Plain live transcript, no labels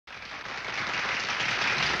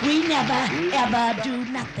We never, ever do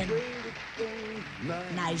nothing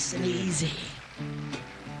nice and easy.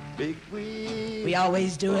 We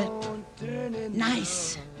always do it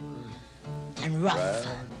nice and rough.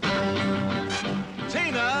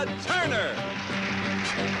 Tina Turner.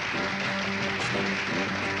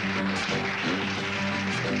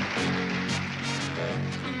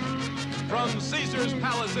 From Caesar's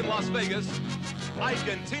Palace in Las Vegas, Ike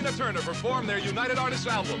and Tina Turner perform their United Artists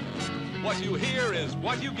album. What you hear is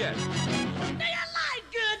what you get. Do you like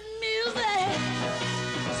good music?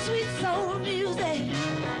 Sweet soul music.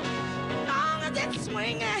 Long as it's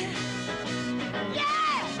swinging.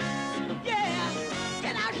 Yeah, yeah.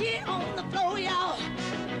 Get out here on the floor, y'all.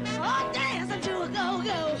 Oh, dancing to a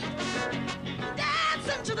go-go.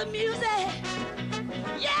 Dancing to the music.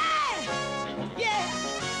 Yeah, yeah.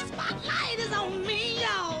 Spotlight is on me,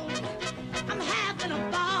 y'all. I'm having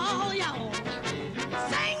a ball, y'all.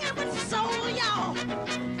 Singing with soul, y'all.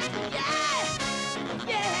 Yeah,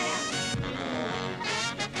 yeah.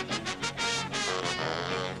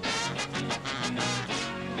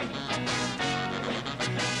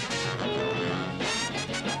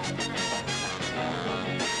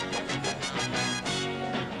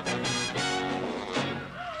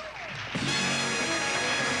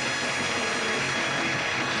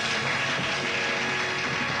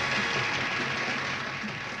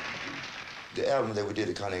 The album that we did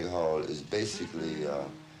at Carnegie Hall is basically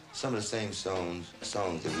some of the same songs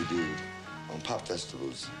that we do on pop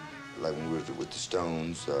festivals, like when we were with the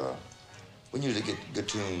Stones. We usually get good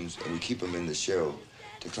tunes and we keep them in the show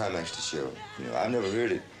to climax the show. You know, I've never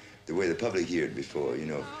heard it the way the public hear it before, you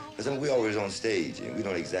know, because I mean, we're always on stage and we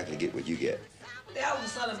don't exactly get what you get. The album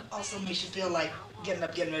sort of also makes you feel like getting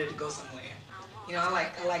up, getting ready to go somewhere. You know, I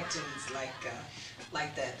like tunes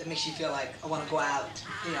like that makes you feel like I want to go out,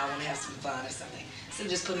 you know, I want to have some fun or something. So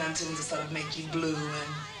just putting on tunes that sort of make you blue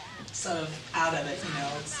and sort of out of it, you know.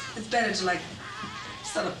 It's better to like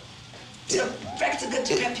sort of, records are good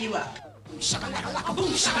to pep you up. Shaka-laka-laka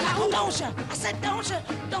boom, shaka-laka, don't you? I said don't you?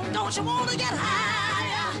 Don't you want to get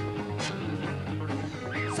higher?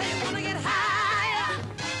 Say you want to get higher?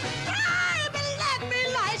 Baby, let me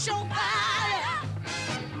light your fire.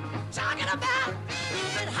 Talking about a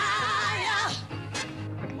little bit higher.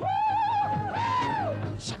 Woo!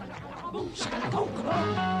 Shaka-laka-laka boom, shaka-laka, come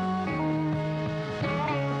on.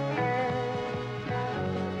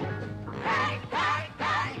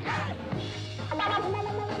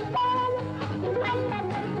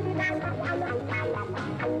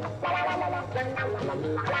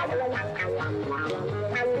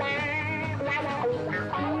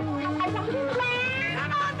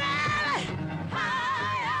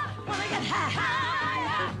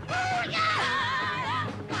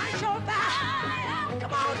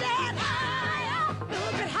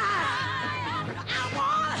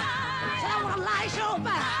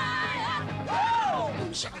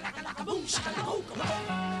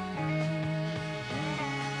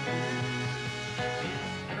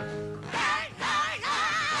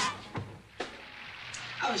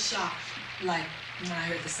 I was shocked, like, when I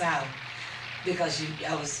heard the sound, because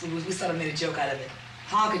we sort of made a joke out of it.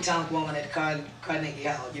 Honky Tonk woman at Carnegie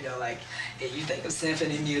Hall, you know, like, you think of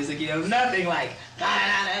symphony music, you know, nothing like,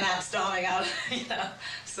 storming out, you know.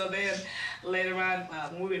 So then, later on,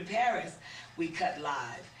 when we were in Paris, we cut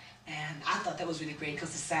live. And I thought that was really great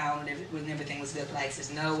because the sound and everything was good. Like,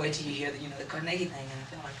 there's no way till you hear the, you know, the Carnegie thing, and I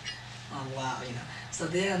felt like, oh wow, you know. So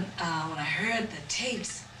then when I heard the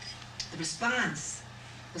tapes, the response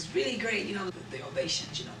was really great, you know, the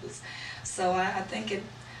ovations, you know. So I think it,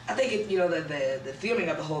 you know, the feeling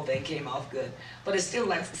of the whole thing came off good. But it's still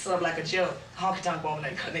like sort of like a joke. Honky Tonk Woman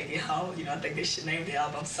at Carnegie Hall, you know. I think they should name the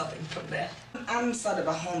album something from that. I'm sort of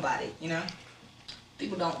a homebody, you know.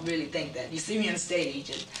 People don't really think that. You see me on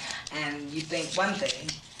stage and you think one thing,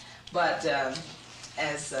 but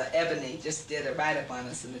as Ebony just did a write-up on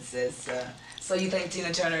us, and it says, so you think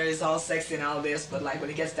Tina Turner is all sexy and all this, but like when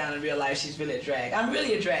it gets down in real life, she's really a drag. I'm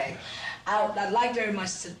really a drag. I'd like very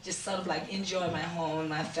much to just sort of like enjoy my home,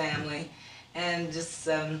 my family, and just,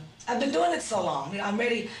 I've been doing it so long. You know, I'm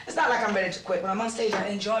ready, it's not like I'm ready to quit. When I'm on stage, I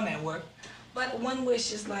enjoy my work. But one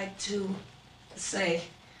wish is like to say,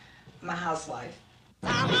 I'm a housewife.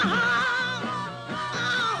 I'm a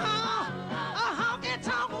honky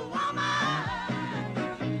tonk woman.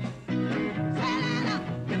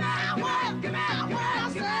 Give me a word, give me a word. I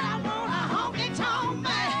said I want a honky tonk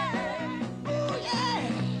man. Oh yeah.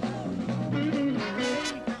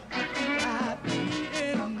 I've been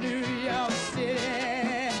in New York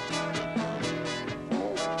City,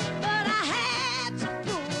 but I had to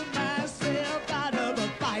pull myself out of a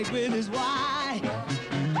fight with his wife.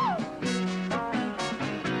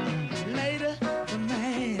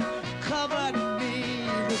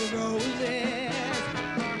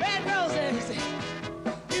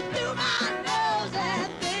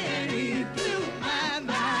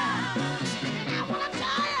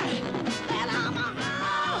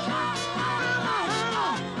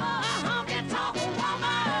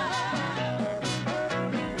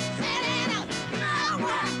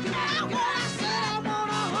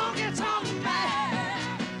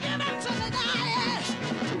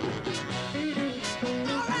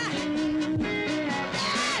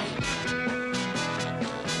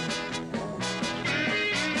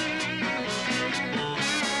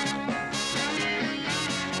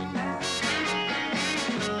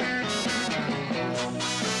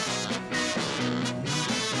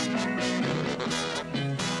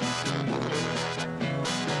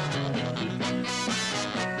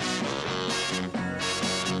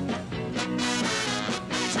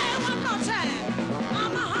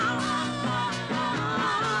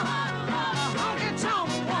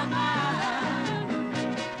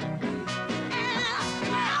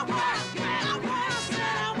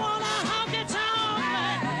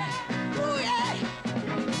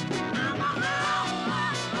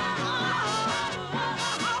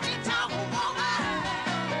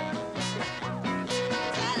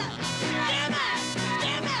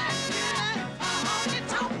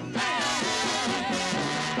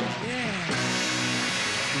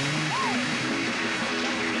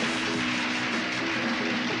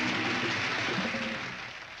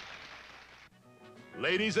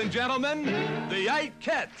 Ladies and gentlemen, the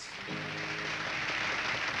Ikettes.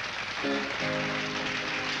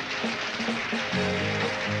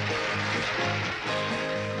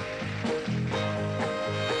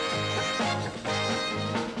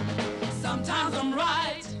 Sometimes I'm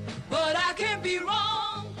right, but I can't be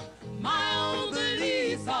wrong. My own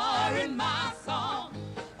beliefs are in my song.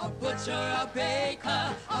 A butcher, a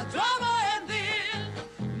baker, a drummer, and then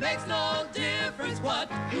makes no difference what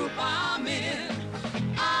group I'm in.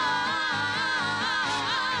 I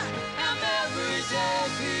am everyday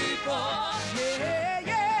people. Yeah,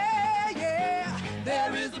 yeah, yeah.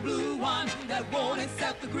 There is a blue one that won't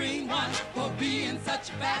accept the green one for being such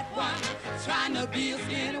a fat one. Trying to be a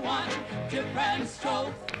skinny one. Different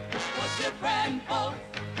strokes for different folks.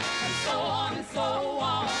 And so on and so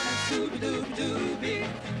on. And doobie-doobie-doobie.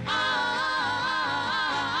 I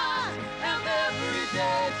am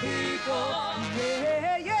everyday people.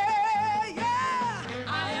 Yeah, yeah, yeah.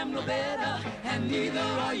 I am no better, and neither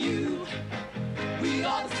are you. We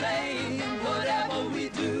are the same, whatever we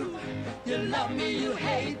do. You love me, you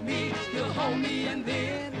hate me, you hold me, and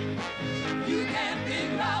then you can't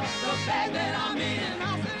figure out the bag that I'm in.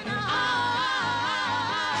 I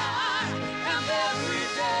am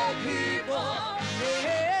everyday people.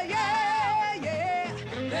 Yeah, yeah, yeah.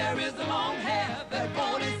 There is a long hair that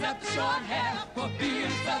won't accept the short hair for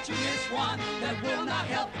being such a rich one that will not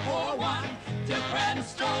help the poor one. Different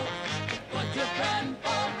strokes for different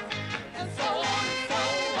folks, and so on and so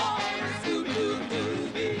on. And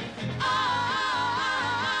doobie-doobie-doobie. I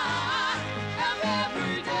am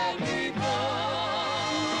everyday people.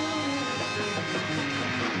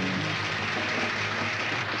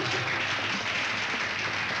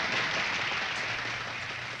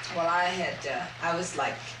 Well, I was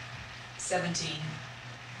like 17,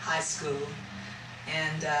 high school,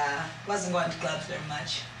 and wasn't going to clubs very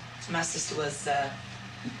much. My sister was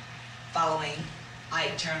following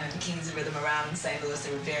Ike Turner and the Kings of Rhythm around in St. Louis.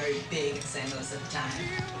 They were very big in St. Louis at the time.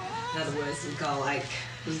 In other words, we call Ike,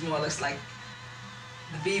 it was more or less like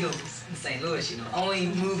the Beatles in St. Louis, you know, only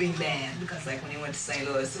moving band, because like when he went to St.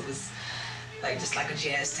 Louis, it was like just like a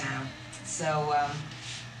jazz town. So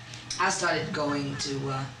I started going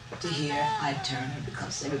to hear Ike Turner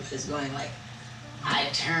because everybody's going like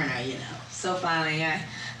Ike Turner, you know. So finally,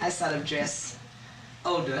 I sort of dressed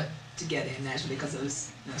older to get in, naturally, because I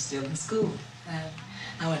was, you know, still in school.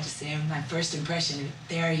 I went to see him. My first impression,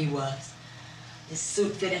 there he was. His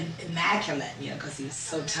suit fit him immaculate, you know, because he was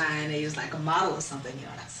so tiny. He was like a model or something, you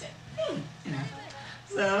know. And I said, you know.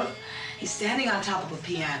 So he's standing on top of a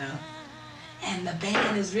piano, and the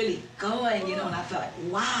band is really going, you know. And I felt like,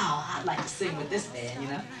 wow, I'd like to sing with this band, you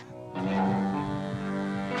know.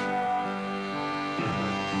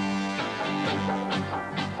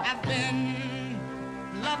 I've been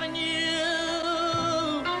loving you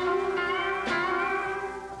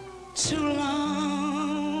too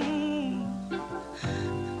long.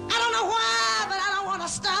 I don't know why, but I don't want to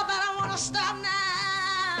stop. I don't want to stop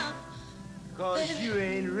now. 'Cause you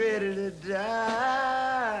ain't ready to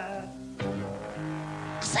die.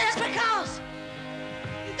 Say it's because,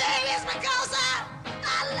 baby, it's because I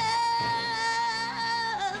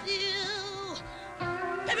love you.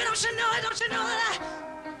 Baby, don't you know it? Don't you know that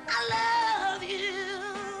I love you?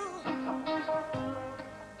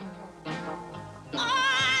 Oh,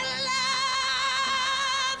 I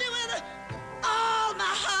love you with all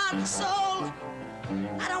my heart and soul.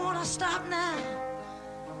 I don't want to stop now,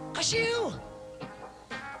 'cause you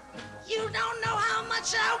don't know how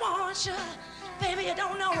much I want you. Baby, you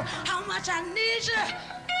don't know how much I need you.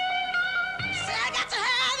 Say I got to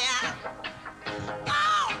have you.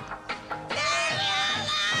 Oh, baby, I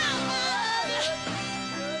love you.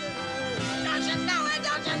 Don't you know it?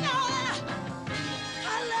 Don't you know that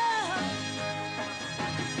I love you?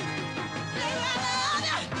 Baby, I love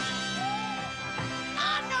you. I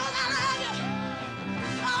know that I love you.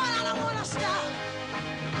 Oh, and I don't want to stop.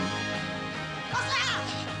 'Cause oh,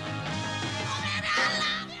 baby, I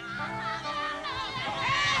love you.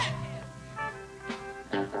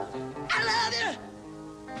 I love you.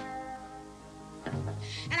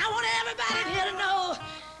 And I want everybody in here to know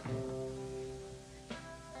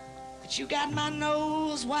that you got my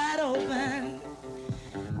nose wide open.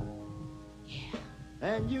 Yeah.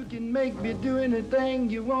 And you can make me do anything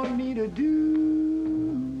you want me to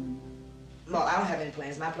do. Well, I don't have any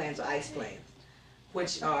plans. My plans are Ike's plans,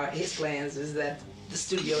 which are his plans is that the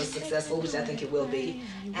studio is successful, which I think it will be.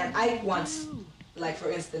 And Ike wants, like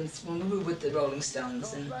for instance, when we were with the Rolling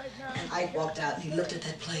Stones and Ike walked out and he looked at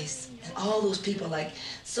that place and all those people, like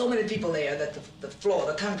so many people there that the floor,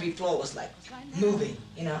 the concrete floor was like moving,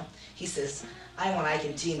 you know. He says, I want Ike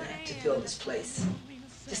and Tina to fill this place.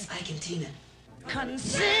 Just Ike and Tina.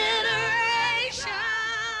 Consideration.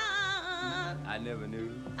 I never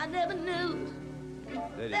knew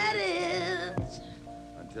that is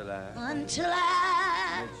until I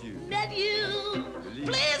met you.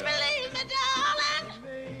 Please believe me, darling,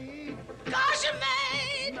 'cause you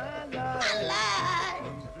made my life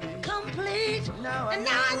complete. And now I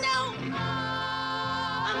know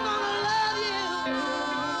I'm gonna love you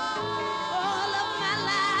all of my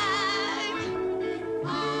life.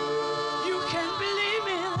 You can believe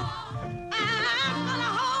me, I'm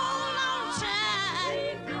gonna hold on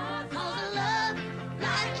tight, 'cause a love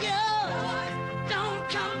like yours don't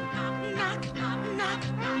come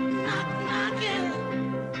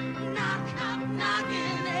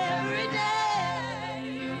knocking every day.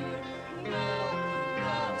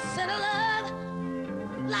 Said a love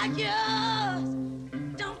like yours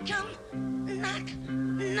don't come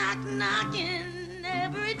knocking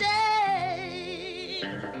every day.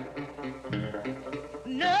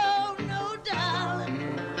 No,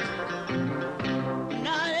 darling,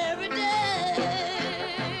 not every day.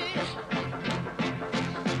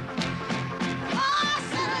 Oh,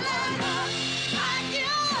 said a love like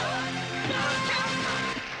yours don't come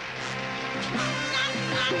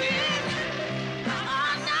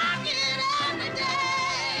knocking every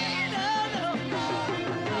day. No.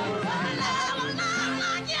 A love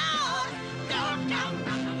like yours don't come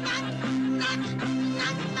knocking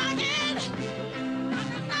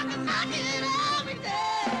every day.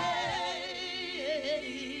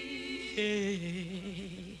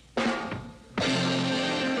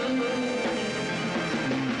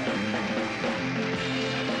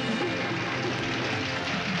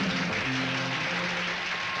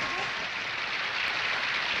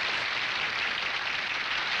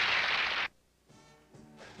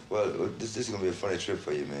 Well, this is gonna be a funny trip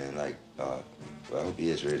for you, man. Like, well, I hope he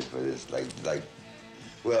is ready for this.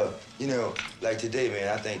 Well, you know, like today, man,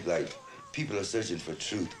 I think like people are searching for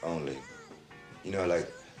truth only. You know,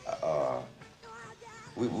 like,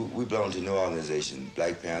 we belong to no organization.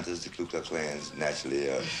 Black Panthers, the Ku Klux Klans, naturally,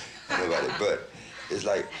 nobody. But it's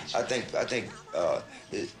like I think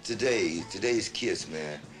today's kids,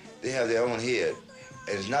 man, they have their own head,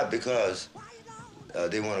 and it's not because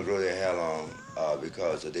they want to grow their hair long,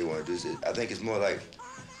 because they want to do this. I think it's more like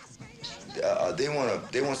they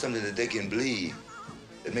want something that they can believe.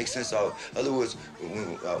 It makes sense of. In other words,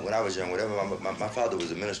 when I was young, whatever, my father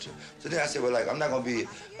was a minister. So then I said, well, like, I'm not going to be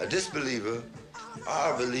a disbeliever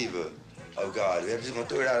or a believer of God. I'm just going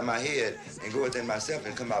to throw it out of my head and go within myself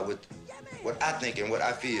and come out with what I think and what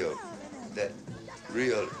I feel that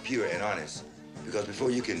real, pure, and honest. Because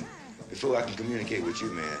before I can communicate with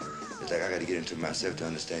you, man, it's like I got to get into myself to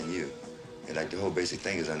understand you. And like the whole basic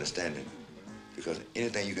thing is understanding. Because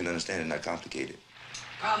anything you can understand is not complicated.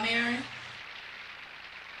 Mary?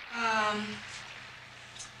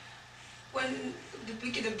 When the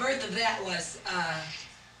birth of that was,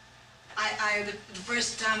 the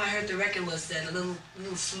first time I heard the record was at a little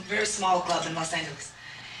very small club in Los Angeles.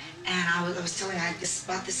 And I was telling Ike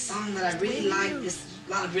about this song that I really like, this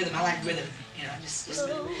lot of rhythm. I like rhythm, you know, just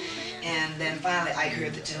rhythm. And then finally Ike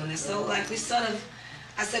heard the tune. And so like I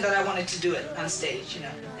said that I wanted to do it on stage, you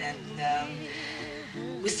know. And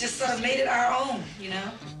we just sort of made it our own, you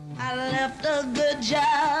know. I left a good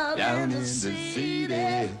job down in the city,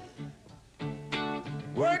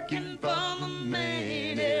 working for the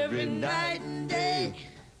man every night and day.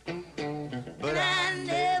 But I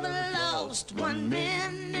never lost 1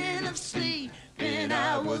 minute of sleep, and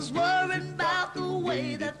I was worried about the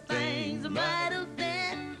way that things might have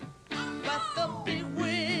been. But the big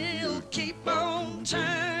wheel keep on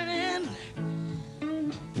turning,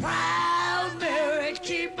 proud Mary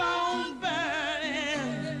keep on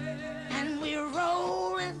burning, and we're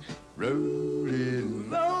rolling, rolling,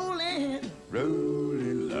 rolling,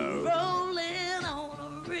 rolling low, rolling on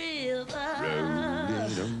a river,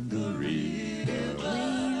 rolling on the river.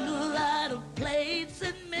 cleaned a lot of plates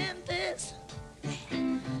in Memphis,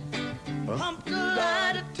 pumped a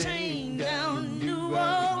lot of tang down New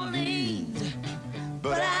Orleans,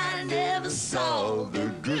 but I never saw the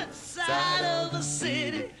good side of the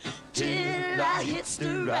city till I hits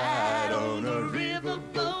the ride on a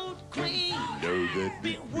riverboat queen. Know that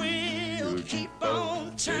Big wheel keep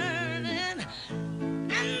on turning, and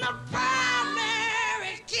the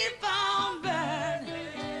primary keep on burning.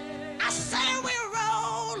 I say we're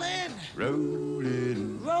rolling,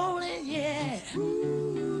 rolling, rolling, yeah,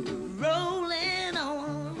 rolling on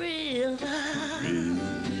a river.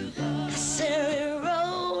 I say we're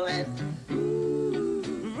rolling,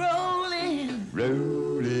 rolling,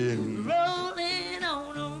 rolling, rolling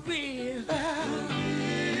on a river.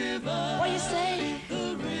 What you say?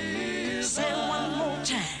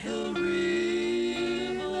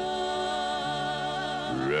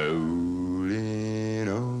 rolling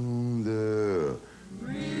on the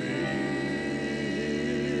river.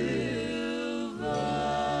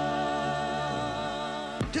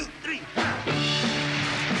 2, 3, 4.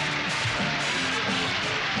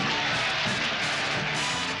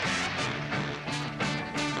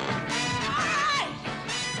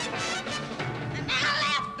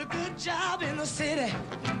 Job in the city,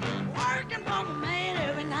 working for the man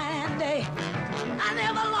every night and day. I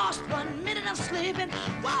never lost 1 minute of sleeping,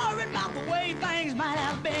 worrying about the way things might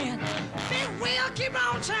have been. Big wheel keep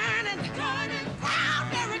on turning, turning, proud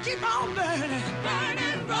Mary keep on burning,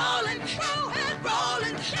 burning, rolling, rolling,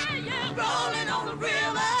 rolling, yeah, yeah, rolling on the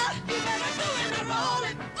river. You better do it,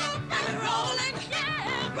 rolling, better rolling,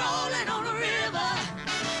 yeah, rolling on the river.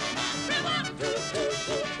 River, do, do,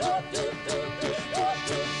 do, do, do, do, do,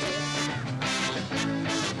 do.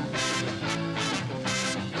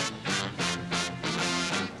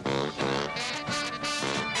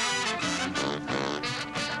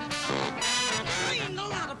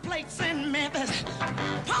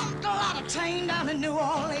 Pumped a lot of train down in New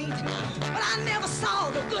Orleans, but I never saw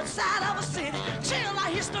the good side of a city till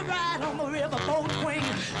I hitched a ride on the riverboat queen.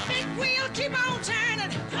 Big wheel keep on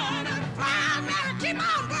turning, turning, proud Mary keep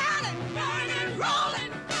on burning, burning,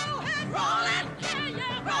 rolling, rolling, rolling, yeah,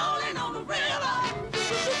 yeah, rolling on the river.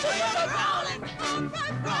 Rolling,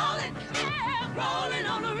 rolling, yeah, rolling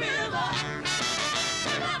on the river.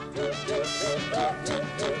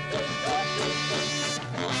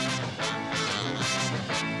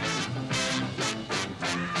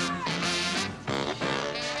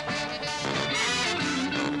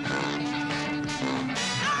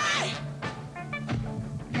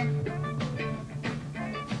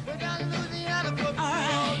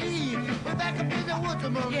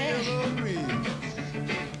 Yeah.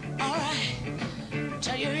 All right.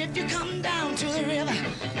 Tell you, if you come down to the river,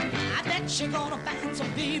 I bet you're gonna find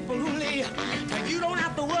some people who live. Now you don't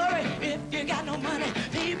have to worry if you got no money.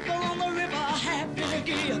 People on the river are happy to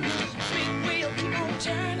give. Big wheel keep on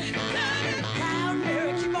turning, turning. Proud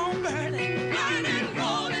Mary keep on burning, burning,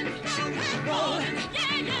 rolling, rolling, rolling.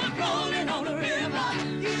 Yeah, yeah, rolling on the river.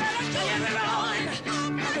 You better do it, rolling,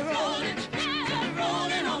 rolling, yeah,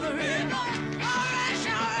 rolling on the river.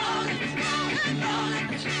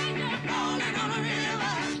 Rolling on the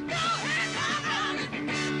river, go ahead,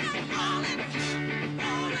 rolling, rolling,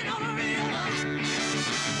 rolling on the river.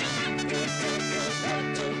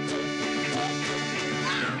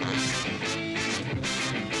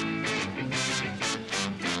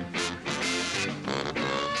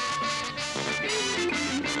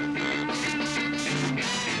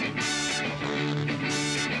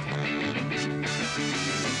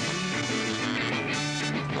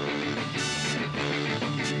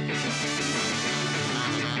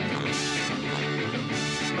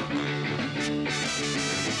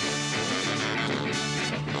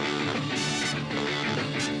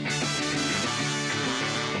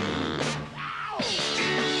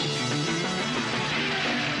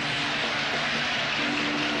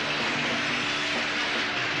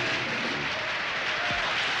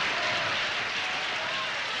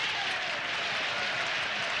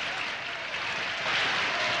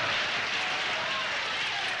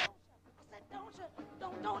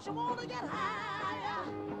 Don't you wanna get higher?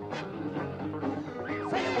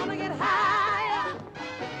 Say you wanna get higher.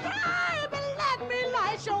 Baby, let me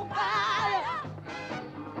light your fire.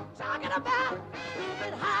 Talking about a little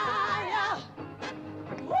bit higher.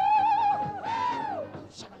 Woo!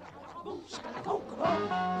 Woo! Shaka-laka-boom.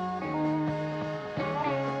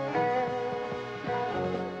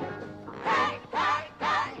 Hey, hey,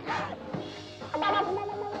 hey, hey. Come on,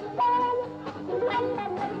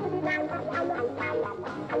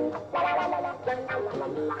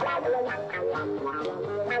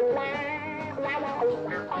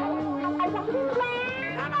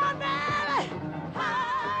 baby!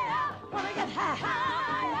 Higher! Wanna get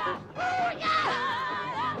higher? Oh, yeah!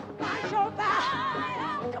 Higher! Light your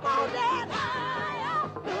fire! Come on, Dad! Higher!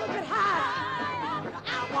 A little bit higher!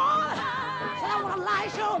 I wanna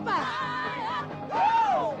light your fire!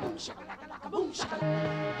 Woo! Boom, shaka-laka-laka, boom,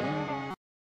 shaka-laka.